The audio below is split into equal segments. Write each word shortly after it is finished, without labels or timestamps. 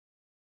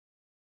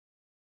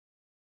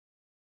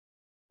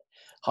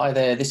Hi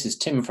there, this is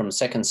Tim from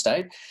Second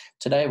State.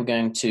 Today we're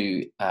going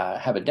to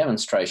have a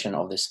demonstration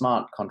of the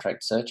smart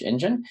contract search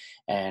engine,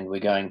 and we're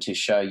going to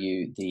show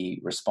you the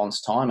response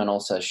time and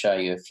also show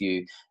you a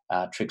few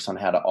tricks on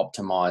how to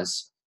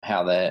optimize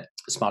how the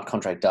smart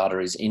contract data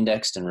is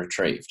indexed and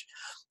retrieved.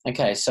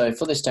 Okay, so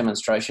for this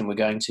demonstration we're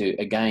going to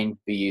again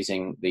be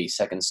using the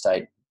Second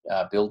State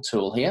build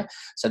tool here.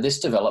 So this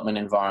development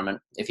environment,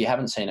 if you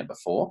haven't seen it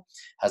before,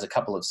 has a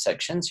couple of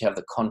sections. You have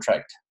the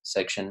contract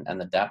section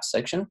and the DApps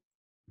section.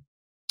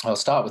 I'll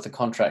start with the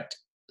contract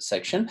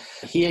section.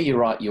 Here you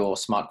write your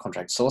smart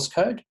contract source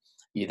code.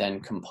 You then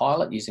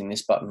compile it using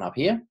this button up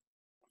here,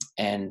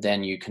 and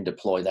then you can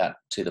deploy that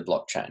to the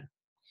blockchain.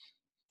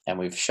 And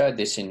we've showed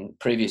this in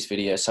previous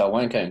videos, so I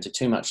won't go into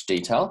too much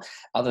detail,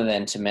 other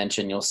than to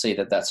mention you'll see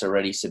that that's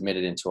already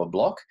submitted into a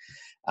block.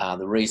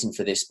 The reason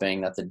for this being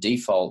that the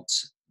default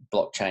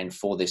blockchain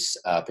for this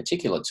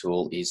particular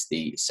tool is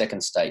the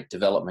Second State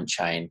development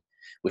chain,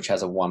 which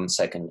has a 1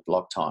 second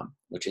block time,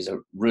 which is a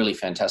really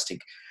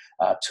fantastic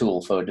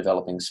tool for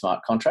developing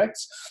smart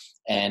contracts.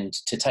 And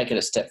to take it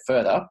a step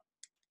further,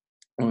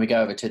 when we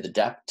go over to the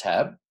DApp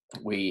tab,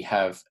 we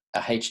have a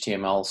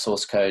HTML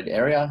source code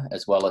area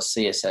as well as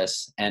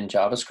CSS and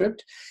JavaScript.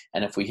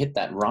 And if we hit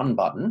that run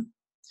button,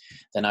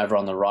 then over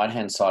on the right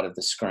hand side of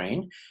the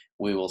screen,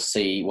 we will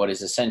see what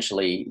is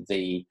essentially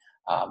the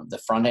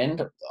front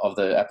end of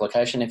the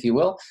application, if you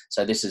will.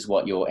 So this is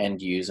what your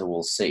end user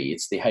will see.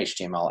 It's the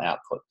HTML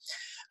output.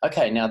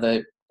 Okay, now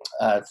the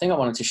thing I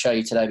wanted to show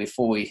you today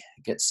before we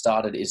get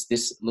started is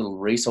this little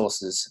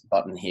resources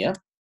button here.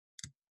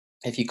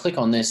 If you click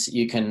on this,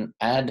 you can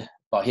add,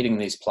 by hitting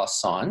these plus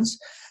signs,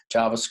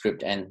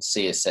 JavaScript and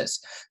CSS.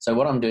 So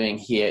what I'm doing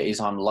here is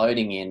I'm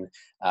loading in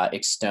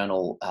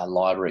external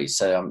libraries.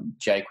 So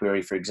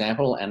jQuery, for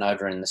example, and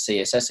over in the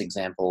CSS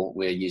example,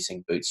 we're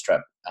using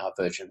Bootstrap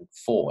version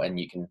 4, and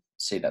you can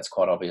see that's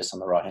quite obvious on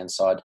the right-hand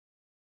side.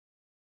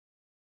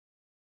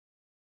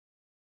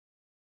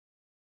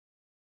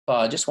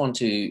 I just want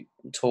to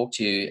talk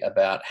to you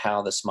about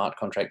how the smart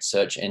contract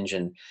search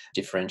engine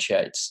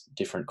differentiates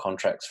different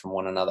contracts from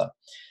one another.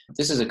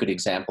 This is a good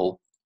example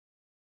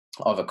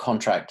of a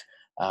contract,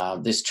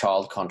 this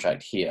child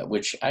contract here,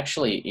 which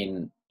actually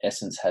in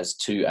essence has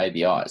two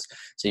ABIs.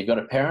 So you've got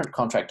a parent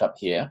contract up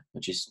here,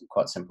 which is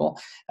quite simple,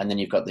 and then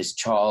you've got this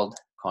child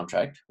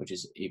contract, which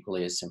is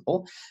equally as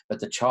simple, but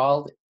the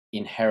child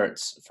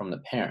inherits from the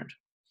parent.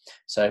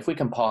 So if we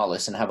compile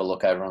this and have a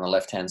look over on the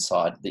left-hand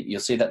side, you'll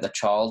see that the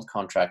child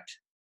contract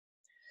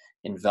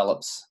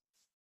envelops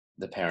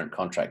the parent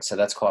contract. So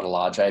that's quite a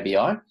large ABI.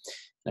 And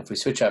if we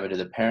switch over to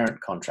the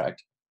parent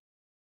contract,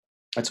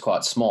 it's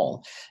quite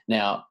small.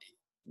 Now,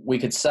 we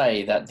could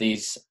say that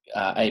these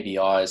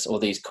ABIs or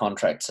these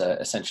contracts are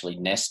essentially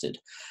nested.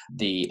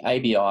 The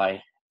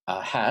ABI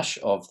hash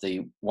of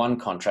the one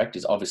contract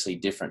is obviously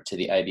different to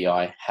the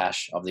ABI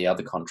hash of the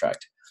other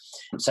contract.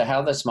 So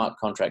how the smart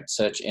contract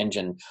search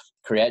engine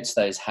creates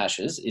those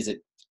hashes is it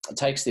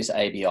takes this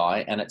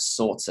ABI and it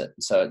sorts it.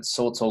 So it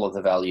sorts all of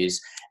the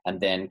values and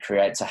then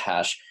creates a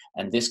hash,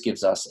 and this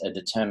gives us a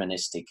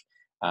deterministic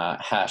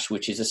hash,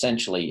 which is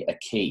essentially a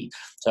key.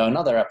 So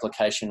another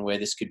application where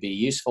this could be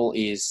useful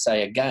is,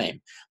 say, a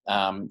game.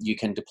 You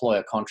can deploy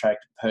a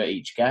contract per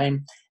each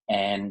game,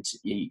 and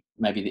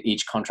maybe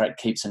each contract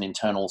keeps an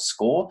internal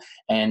score.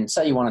 And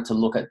say you wanted to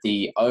look at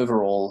the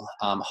overall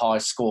high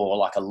score,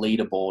 like a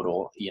leaderboard,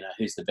 or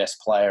who's the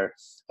best player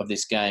of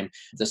this game,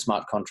 the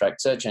smart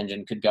contract search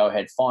engine could go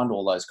ahead, find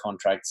all those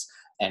contracts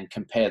and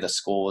compare the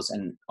scores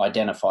and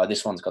identify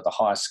this one's got the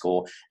highest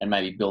score, and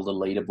maybe build a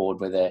leaderboard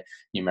where they're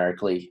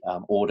numerically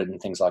ordered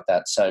and things like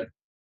that. So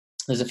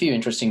there's a few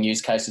interesting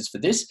use cases for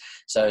this.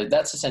 So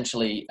that's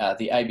essentially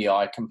the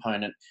ABI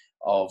component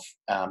of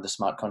the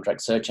smart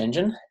contract search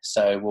engine.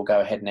 So we'll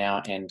go ahead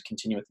now and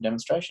continue with the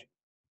demonstration.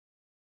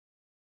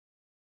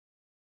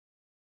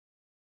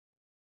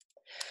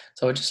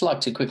 So I'd just like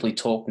to quickly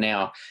talk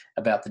now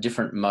about the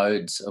different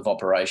modes of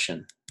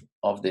operation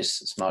of this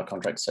smart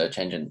contract search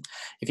engine.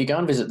 If you go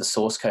and visit the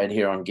source code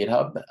here on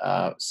GitHub,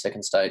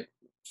 Second State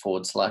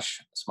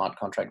 /smart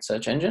contract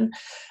search engine,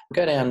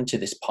 go down to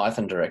this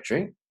Python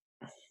directory,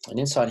 and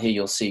inside here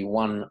you'll see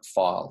one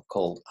file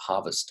called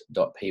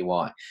harvest.py.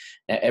 Now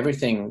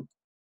everything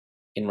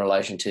in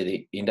relation to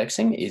the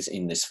indexing is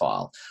in this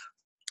file.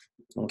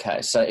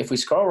 Okay, so if we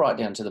scroll right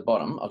down to the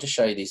bottom, I'll just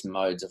show you these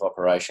modes of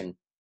operation.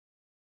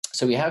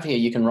 So we have here,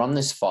 you can run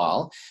this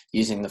file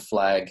using the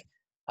flag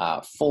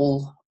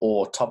full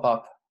or top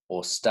up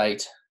or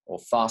state or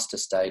faster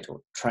state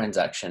or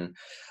transaction,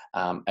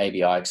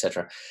 ABI,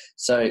 etc.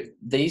 So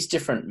these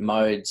different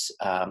modes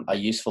are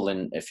useful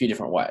in a few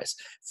different ways.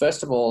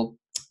 First of all,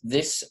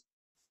 this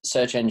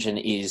search engine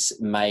is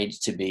made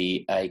to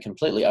be a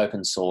completely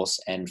open source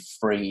and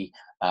free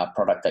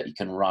product that you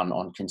can run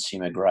on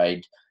consumer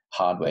grade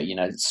hardware,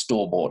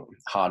 store-bought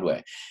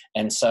hardware.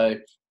 And so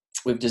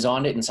we've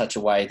designed it in such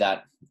a way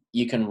that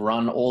you can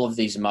run all of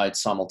these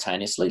modes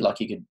simultaneously. Like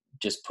you could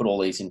just put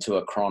all these into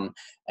a cron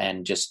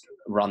and just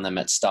run them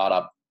at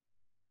startup.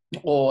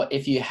 Or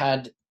if you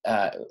had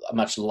a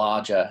much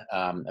larger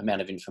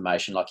amount of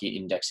information, like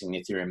you're indexing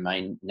the Ethereum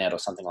mainnet or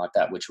something like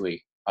that, which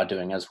we are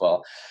doing as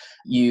well,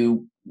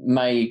 you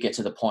may get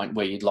to the point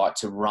where you'd like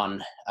to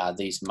run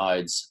these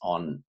modes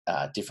on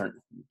different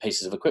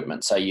pieces of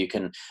equipment. So you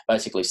can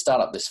basically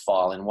start up this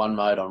file in one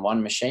mode on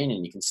one machine,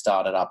 and you can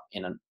start it up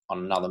on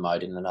another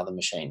mode in another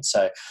machine.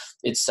 So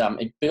it's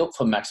built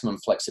for maximum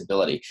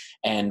flexibility,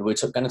 and we're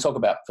going to talk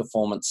about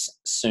performance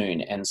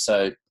soon. And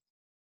so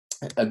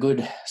a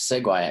good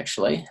segue,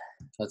 actually,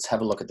 let's have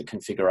a look at the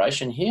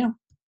configuration here.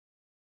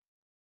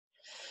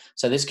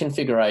 So this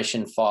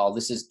configuration file,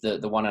 this is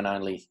the one and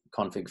only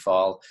config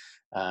file.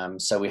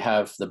 So we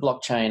have the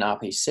blockchain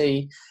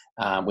RPC.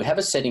 We have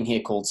a setting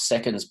here called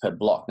seconds per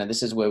block. Now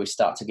this is where we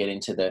start to get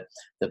into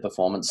the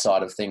performance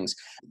side of things.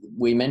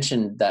 We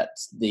mentioned that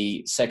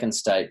the second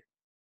state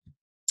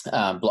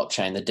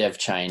blockchain, the dev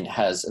chain,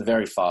 has a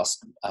very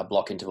fast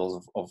block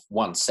intervals of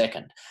 1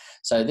 second.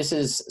 So this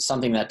is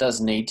something that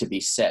does need to be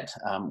set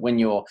when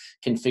you're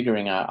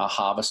configuring a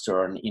harvester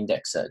or an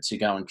indexer to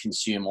go and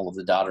consume all of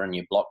the data in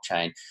your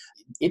blockchain.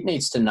 It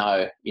needs to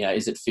know,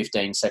 is it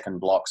 15-second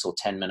blocks or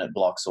 10-minute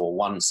blocks or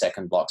 1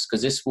 second blocks?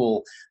 Because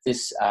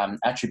this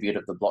attribute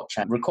of the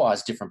blockchain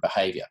requires different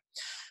behavior.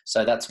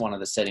 So that's one of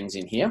the settings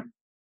in here.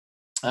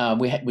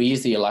 We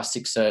use the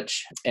Elasticsearch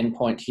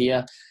endpoint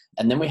here.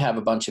 And then we have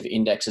a bunch of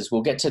indexes.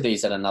 We'll get to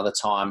these at another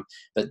time,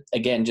 but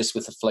again, just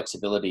with the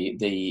flexibility,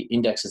 the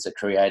indexes are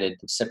created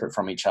separate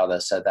from each other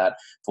so that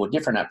for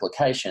different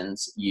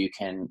applications, you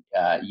can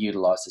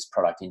utilize this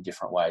product in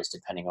different ways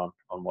depending on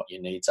what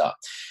your needs are.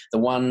 The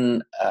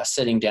one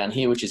setting down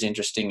here, which is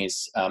interesting,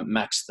 is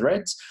max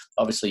threads.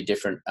 Obviously,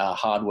 different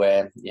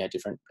hardware,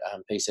 different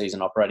PCs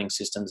and operating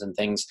systems and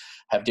things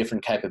have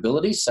different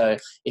capabilities. So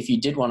if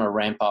you did want to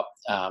ramp up,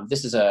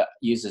 this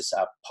uses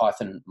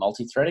Python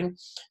multi-threading.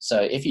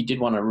 So if you did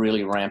want to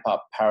really ramp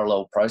up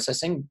parallel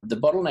processing, the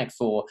bottleneck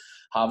for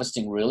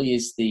harvesting really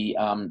is the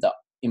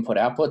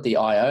input-output, the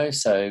I/O.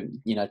 So,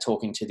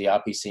 talking to the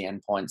RPC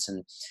endpoints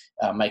and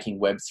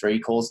making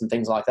Web3 calls and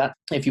things like that.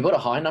 If you put a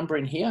high number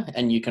in here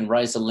and you can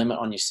raise the limit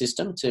on your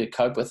system to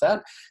cope with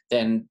that,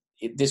 then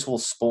this will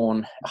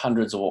spawn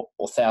hundreds or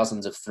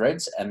thousands of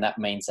threads, and that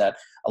means that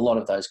a lot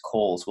of those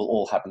calls will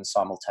all happen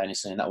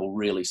simultaneously, and that will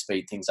really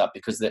speed things up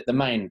because the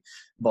main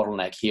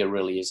bottleneck here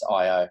really is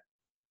I/O.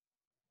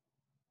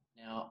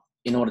 Now,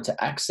 in order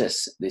to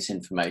access this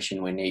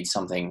information, we need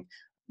something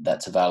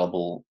that's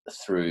available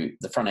through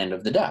the front end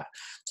of the DApp.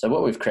 So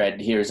what we've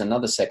created here is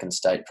another second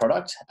state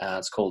product.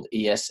 It's called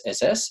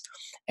ESSS,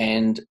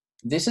 and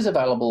this is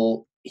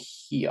available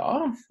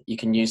here. You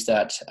can use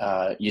that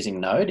using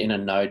Node in a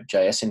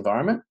Node.js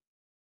environment.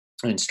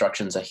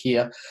 Instructions are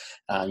here.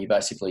 You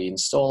basically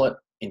install it,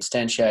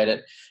 instantiate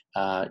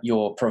it.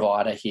 Your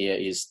provider here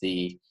is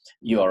the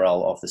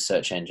URL of the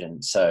search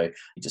engine. So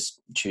you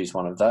just choose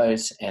one of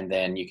those and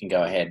then you can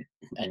go ahead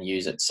and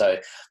use it. So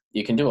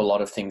you can do a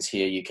lot of things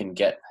here. You can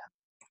get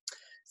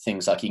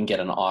things like you can get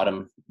an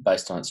item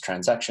based on its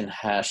transaction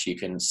hash. You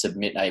can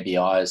submit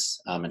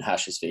ABIs and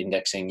hashes for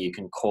indexing. You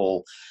can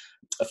call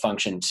a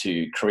function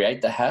to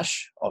create the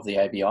hash of the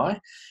ABI,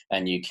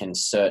 and you can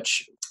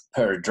search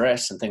per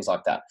address and things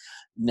like that.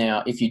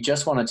 Now, if you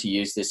just wanted to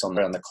use this on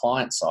the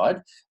client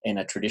side in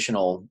a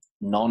traditional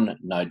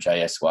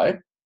non-Node.js way,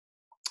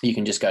 you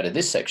can just go to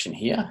this section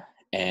here,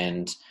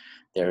 and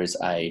there is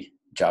a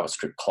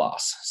JavaScript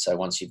class. So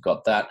once you've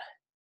got that,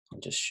 I'll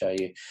just show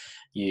you.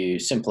 You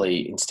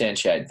simply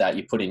instantiate that,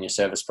 you put in your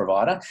service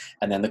provider,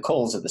 and then the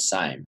calls are the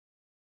same.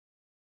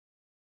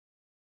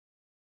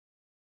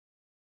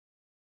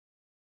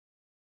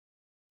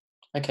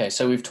 Okay,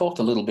 so we've talked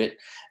a little bit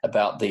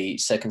about the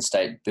second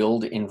state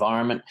build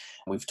environment.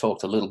 We've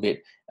talked a little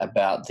bit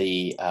about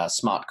the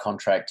smart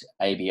contract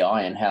ABI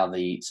and how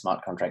the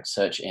smart contract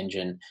search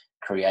engine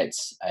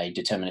creates a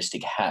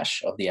deterministic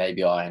hash of the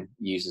ABI and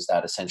uses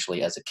that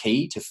essentially as a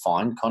key to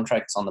find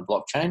contracts on the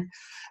blockchain.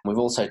 We've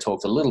also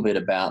talked a little bit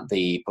about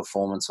the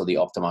performance or the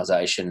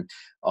optimization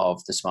of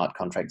the smart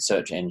contract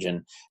search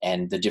engine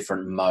and the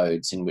different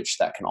modes in which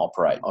that can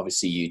operate.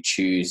 Obviously, you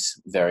choose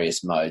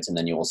various modes, and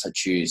then you also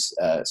choose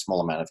a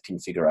small amount of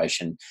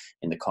configuration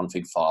in the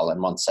config file.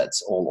 And once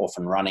that's all off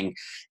and running,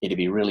 it'd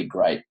be really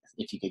great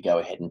if you could go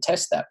ahead and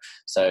test that.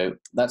 So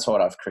that's what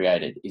I've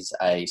created, is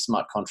a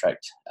smart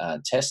contract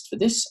test for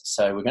this.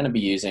 So we're going to be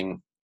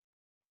using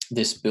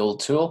this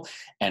build tool,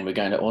 and we're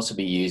going to also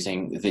be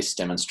using this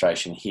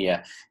demonstration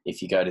here. If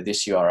you go to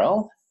this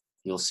URL,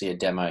 you'll see a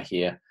demo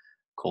here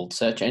called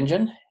Search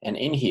Engine, and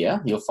in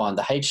here you'll find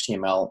the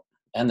HTML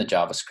and the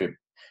JavaScript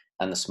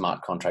and the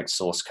smart contract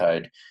source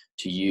code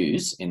to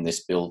use in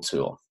this build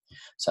tool.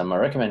 So my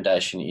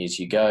recommendation is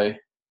you go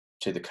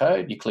to the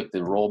code, you click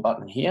the raw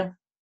button here,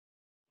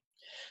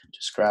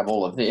 just grab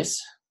all of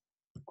this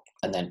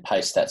and then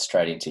paste that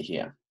straight into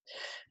here.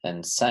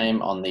 And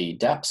same on the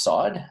DApps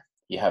side,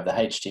 you have the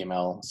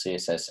HTML,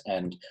 CSS,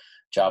 and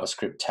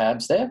JavaScript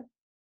tabs there.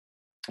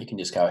 You can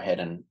just go ahead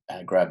and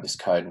grab this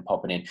code and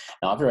pop it in.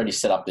 Now, I've already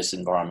set up this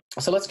environment.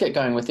 So let's get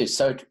going with this.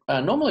 So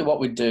normally what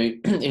we'd do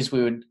is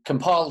we would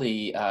compile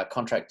the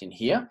contract in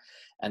here,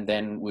 and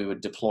then we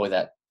would deploy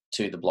that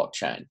to the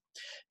blockchain.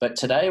 But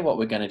today what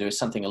we're going to do is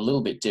something a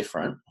little bit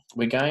different.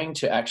 We're going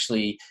to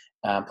actually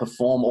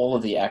perform all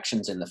of the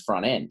actions in the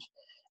front end.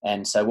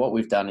 And so what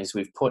we've done is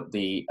we've put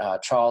the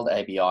child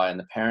ABI and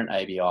the parent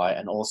ABI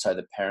and also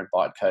the parent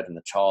bytecode and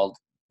the child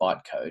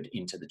bytecode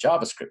into the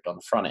JavaScript on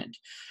the front end.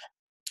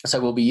 So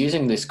we'll be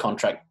using this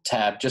contract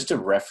tab just to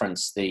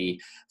reference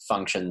the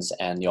functions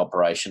and the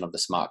operation of the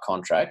smart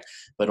contract,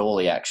 but all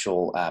the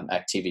actual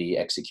activity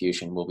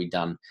execution will be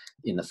done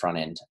in the front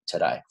end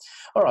today.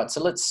 All right,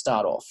 so let's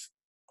start off.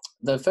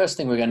 The first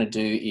thing we're going to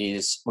do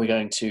is we're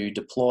going to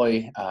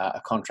deploy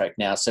a contract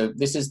now. So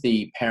this is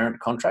the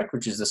parent contract,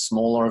 which is the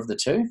smaller of the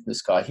two,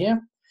 this guy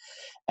here.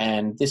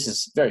 And this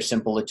is very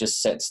simple. It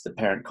just sets the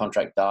parent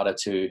contract data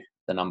to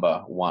the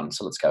number 1.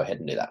 So let's go ahead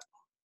and do that.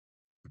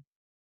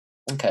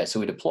 Okay, so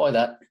we deploy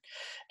that,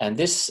 and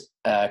this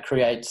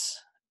creates,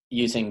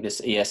 using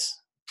this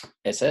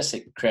ESSS,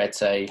 it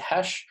creates a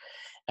hash,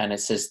 and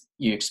it says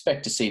you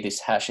expect to see this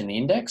hash in the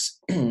index.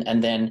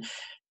 And then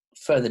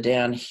further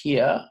down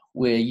here,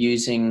 we're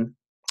using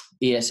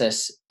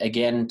ESS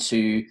again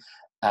to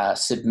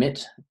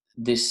submit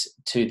this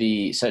to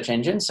the search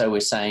engine. So we're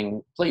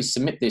saying, please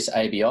submit this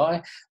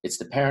ABI. It's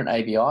the parent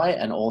ABI,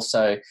 and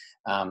also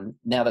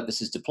now that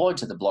this is deployed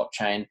to the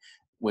blockchain,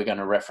 we're going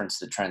to reference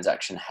the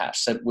transaction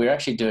hash. So we're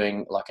actually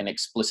doing like an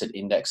explicit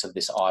index of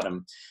this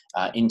item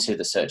into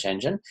the search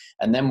engine.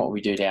 And then what we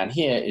do down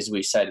here is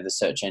we say to the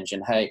search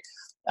engine, hey,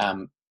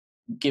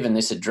 given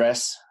this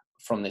address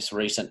from this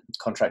recent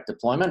contract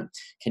deployment,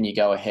 can you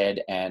go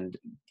ahead and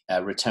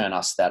return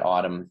us that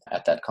item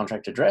at that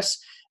contract address?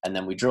 And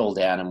then we drill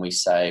down and we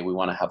say we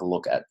want to have a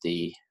look at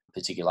the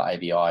particular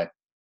ABI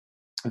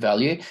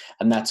value,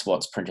 and that's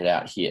what's printed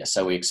out here.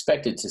 So we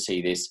expected to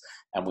see this,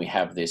 and we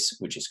have this,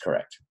 which is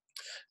correct.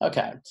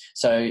 Okay,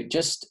 so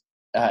just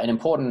an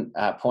important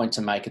point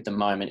to make at the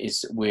moment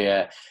is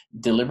we're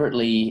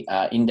deliberately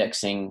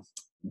indexing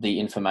the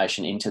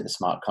information into the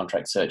smart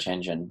contract search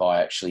engine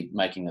by actually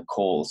making the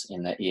calls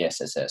in the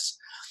ESSS.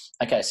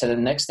 Okay, so the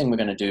next thing we're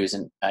going to do is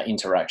an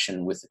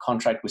interaction with the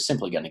contract. We're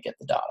simply going to get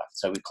the data.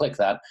 So we click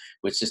that,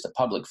 which is just a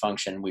public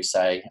function. We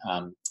say,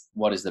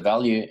 what is the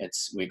value?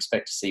 We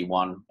expect to see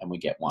 1, and we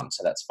get 1,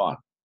 so that's fine.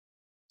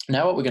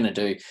 Now what we're going to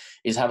do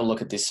is have a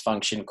look at this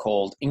function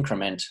called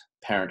increment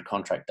parent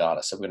contract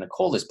data. So we're going to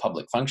call this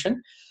public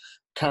function,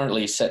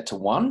 currently set to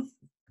 1.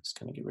 Just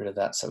going to get rid of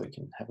that so we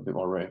can have a bit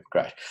more room.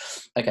 Great.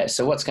 Okay,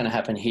 so what's going to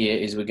happen here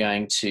is we're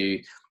going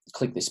to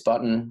click this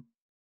button,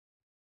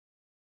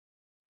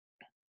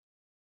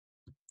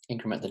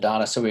 increment the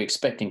data. So we're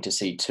expecting to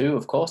see 2,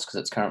 of course, because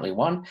it's currently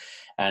 1,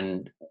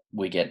 and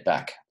we get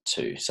back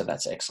 2. So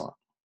that's excellent.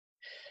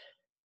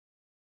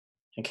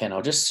 Okay, and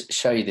I'll just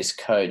show you this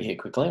code here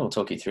quickly. We'll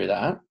talk you through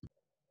that.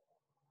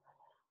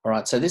 All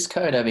right, so this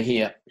code over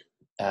here,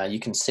 you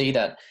can see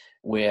that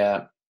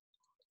we're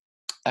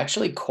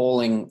actually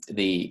calling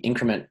the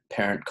increment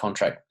parent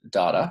contract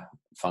data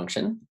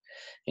function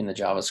in the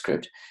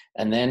JavaScript,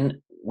 and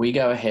then we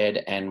go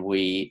ahead and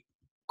we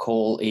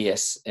call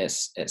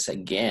ESSS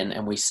again,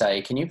 and we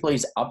say, can you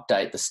please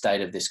update the state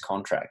of this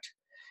contract?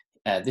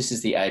 This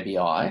is the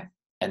ABI,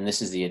 and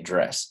this is the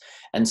address.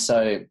 And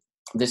so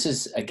this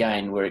is,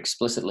 again, we're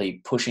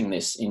explicitly pushing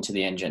this into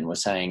the engine. We're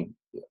saying,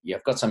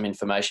 you've got some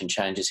information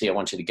changes here. I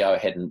want you to go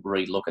ahead and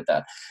re-look at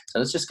that. So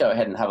let's just go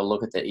ahead and have a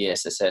look at the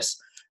ESSS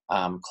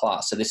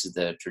class. So this is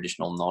the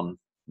traditional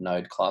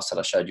non-node class that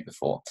I showed you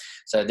before.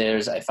 So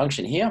there's a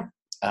function here,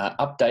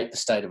 update the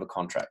state of a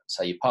contract.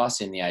 So you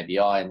pass in the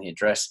ABI and the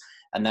address,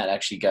 and that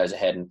actually goes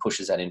ahead and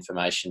pushes that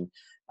information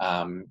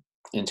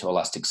into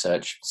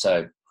Elasticsearch.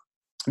 So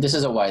this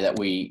is a way that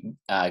we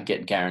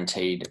get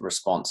guaranteed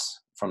response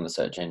from the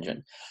search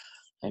engine.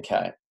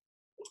 Okay.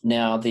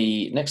 Now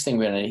the next thing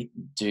we're going to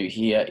do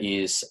here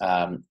is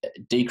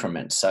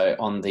decrement. So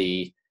on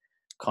the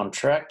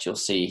contract, you'll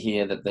see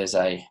here that there's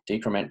a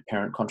decrement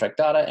parent contract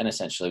data, and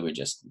essentially we're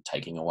just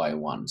taking away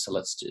 1. So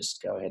let's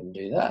just go ahead and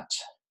do that.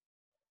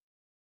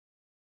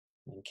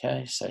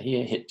 Okay, so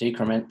here, hit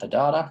decrement the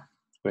data.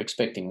 We're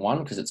expecting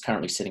 1 because it's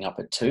currently sitting up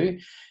at 2,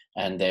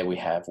 and there we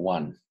have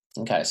 1.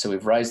 Okay, so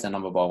we've raised the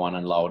number by 1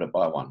 and lowered it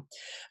by 1.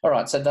 All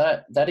right, so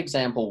that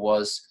example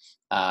was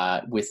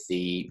with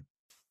the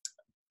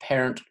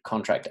parent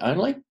contract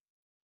only.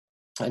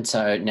 And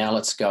so now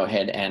let's go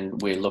ahead and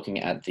we're looking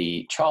at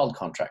the child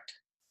contract.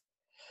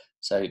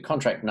 So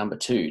contract number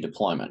 2,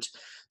 deployment.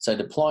 So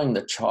deploying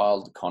the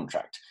child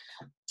contract.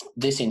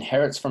 This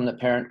inherits from the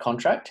parent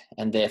contract,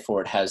 and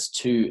therefore it has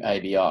 2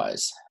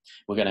 ABIs.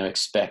 We're going to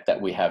expect that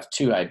we have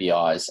 2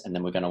 ABIs, and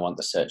then we're going to want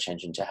the search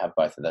engine to have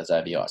both of those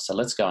ABIs. So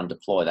let's go and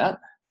deploy that.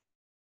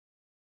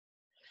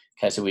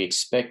 Okay, so we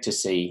expect to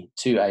see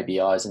 2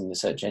 ABIs in the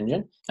search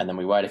engine, and then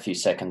we wait a few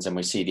seconds and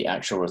we see the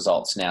actual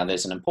results. Now,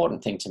 there's an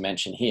important thing to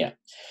mention here.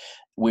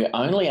 We're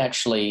only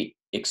actually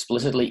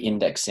explicitly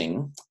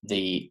indexing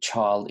the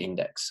child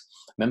index.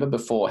 Remember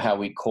before how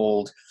we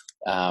called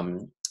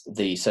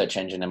the search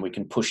engine and we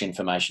can push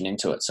information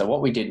into it. So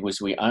what we did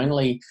was we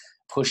only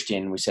pushed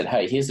in, we said,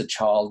 hey, here's a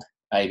child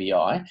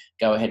ABI,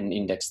 go ahead and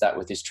index that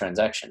with this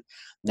transaction.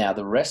 Now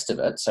the rest of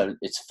it, so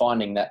it's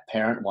finding that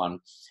parent one,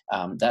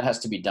 that has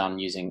to be done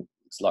using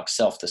like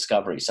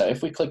self-discovery. So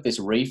if we click this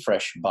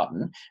refresh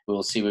button,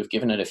 we'll see we've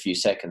given it a few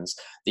seconds.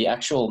 The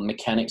actual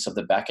mechanics of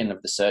the back end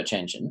of the search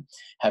engine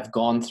have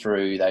gone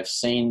through, they've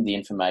seen the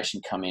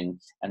information come in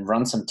and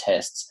run some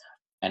tests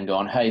and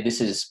gone, hey, this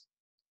is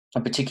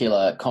a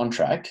particular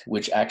contract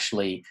which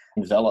actually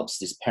envelops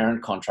this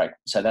parent contract.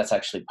 So that's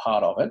actually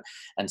part of it.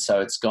 And so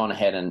it's gone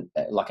ahead and,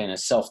 like in a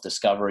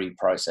self-discovery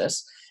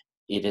process,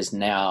 it has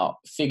now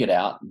figured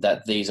out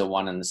that these are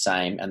one and the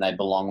same and they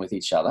belong with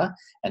each other.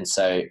 And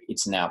so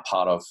it's now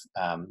part of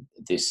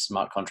this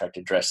smart contract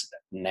address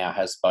now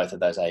has both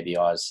of those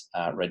ABIs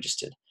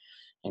registered.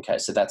 Okay,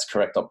 so that's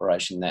correct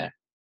operation there.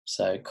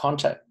 So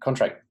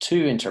contract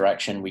 2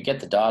 interaction, we get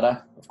the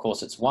data, of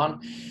course it's 1,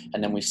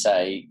 and then we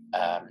say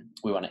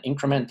we want to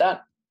increment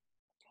that.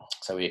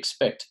 So we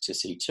expect to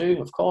see 2,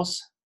 of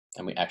course,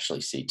 and we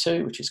actually see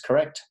 2, which is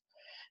correct.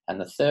 And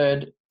the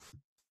third,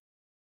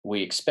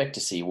 we expect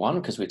to see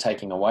 1 because we're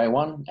taking away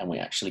 1, and we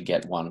actually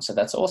get 1. So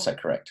that's also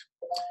correct.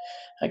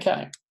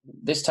 Okay,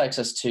 this takes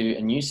us to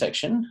a new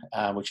section,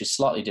 which is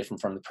slightly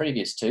different from the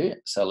previous 2.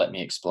 So let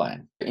me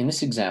explain. In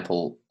this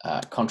example,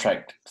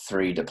 contract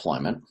 3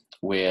 deployment,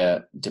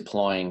 we're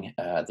deploying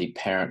the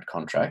parent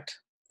contract.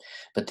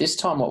 But this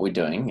time what we're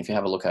doing, if you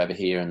have a look over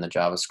here in the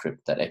JavaScript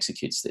that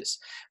executes this,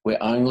 we're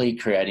only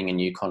creating a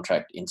new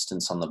contract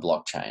instance on the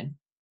blockchain,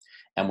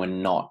 and we're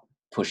not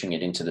pushing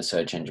it into the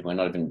search engine. We're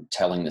not even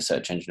telling the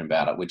search engine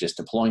about it. We're just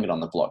deploying it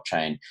on the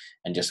blockchain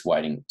and just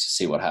waiting to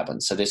see what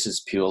happens. So this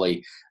is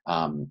purely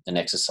an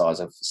exercise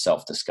of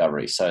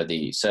self-discovery. So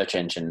the search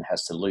engine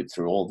has to loop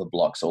through all the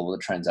blocks, all the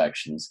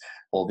transactions,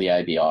 all the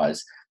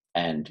ABIs,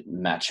 and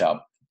match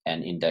up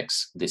and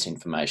index this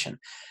information.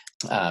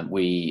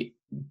 We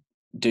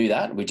do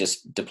that. We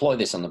just deploy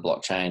this on the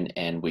blockchain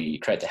and we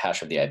create the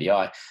hash of the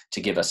ABI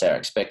to give us our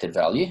expected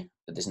value,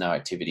 but there's no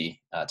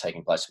activity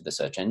taking place with the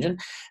search engine.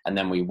 And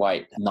then we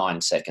wait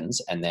 9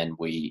 seconds and then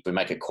we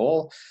make a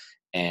call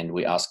and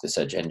we ask the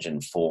search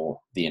engine for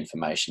the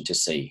information to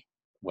see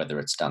whether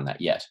it's done that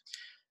yet.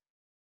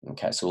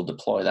 Okay, so we'll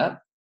deploy that.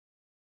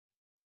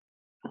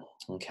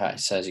 Okay,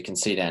 so as you can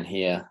see down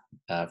here,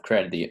 I've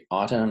created the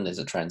item. There's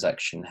a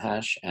transaction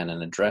hash and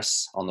an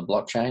address on the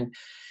blockchain.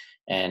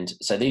 And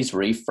so these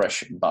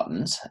refresh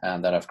buttons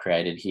that I've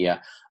created here,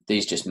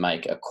 these just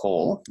make a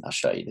call. I'll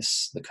show you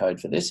the code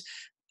for this,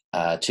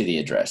 to the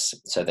address.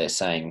 So they're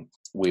saying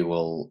we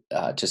will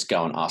just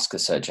go and ask the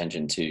search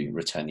engine to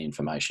return the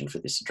information for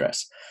this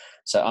address.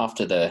 So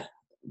after the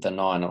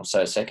 9 or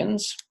so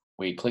seconds,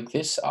 we click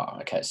this. Oh,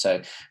 okay,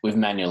 so we've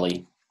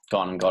manually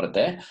gone and got it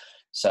there.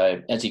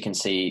 So as you can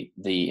see,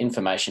 the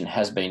information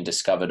has been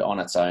discovered on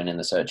its own in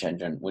the search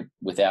engine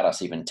without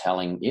us even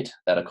telling it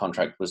that a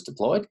contract was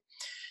deployed.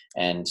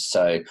 And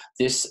so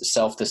this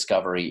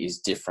self-discovery is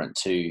different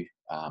to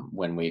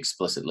when we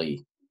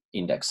explicitly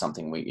index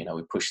something, we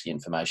push the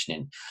information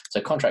in. So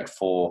contract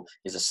 4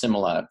 is a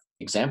similar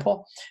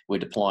example. We're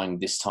deploying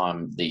this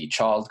time the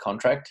child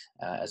contract.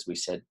 As we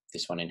said,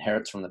 this one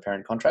inherits from the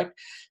parent contract.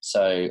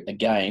 So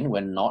again,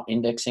 we're not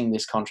indexing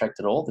this contract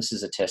at all. This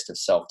is a test of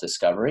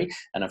self-discovery.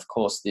 And of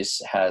course,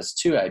 this has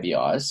 2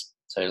 ABIs.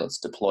 So let's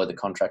deploy the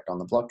contract on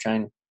the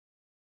blockchain.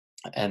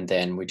 And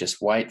then we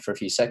just wait for a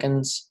few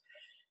seconds.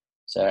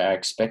 So our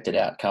expected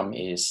outcome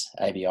is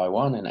ABI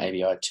 1 and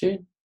ABI 2.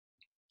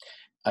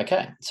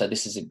 Okay, so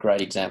this is a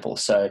great example.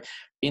 So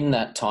in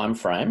that time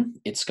frame,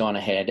 it's gone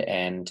ahead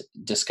and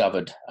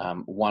discovered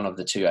one of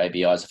the 2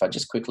 ABIs. If I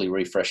just quickly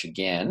refresh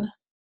again,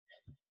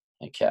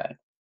 okay.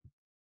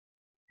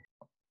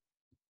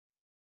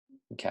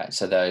 Okay,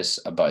 so those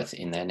are both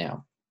in there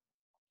now.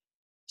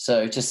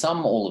 So to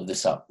sum all of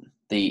this up,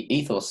 the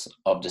ethos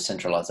of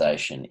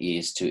decentralization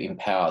is to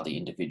empower the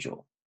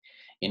individual.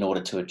 In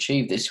order to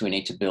achieve this, we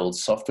need to build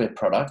software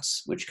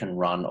products which can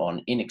run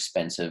on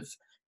inexpensive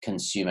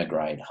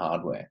consumer-grade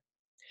hardware.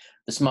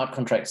 The smart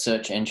contract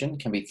search engine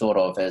can be thought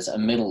of as a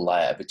middle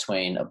layer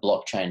between a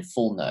blockchain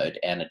full node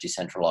and a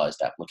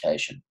decentralized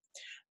application.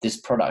 This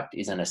product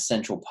is an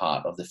essential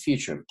part of the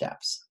future of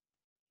DApps.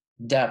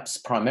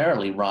 DApps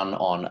primarily run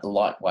on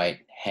lightweight,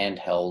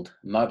 handheld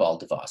mobile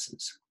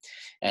devices,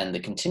 and the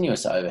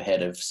continuous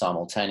overhead of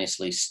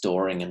simultaneously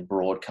storing and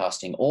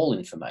broadcasting all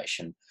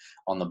information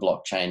on the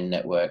blockchain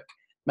network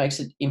makes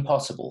it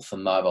impossible for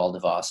mobile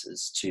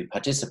devices to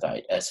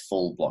participate as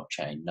full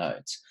blockchain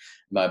nodes.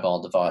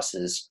 Mobile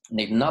devices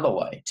need another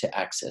way to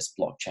access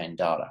blockchain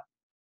data.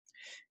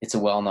 It's a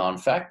well-known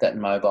fact that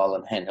mobile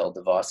and handheld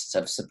devices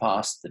have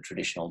surpassed the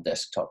traditional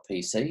desktop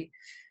PC.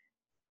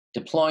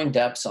 Deploying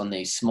DApps on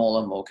these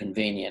smaller, more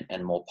convenient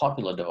and more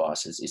popular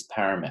devices is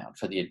paramount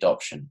for the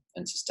adoption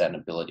and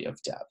sustainability of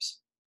DApps.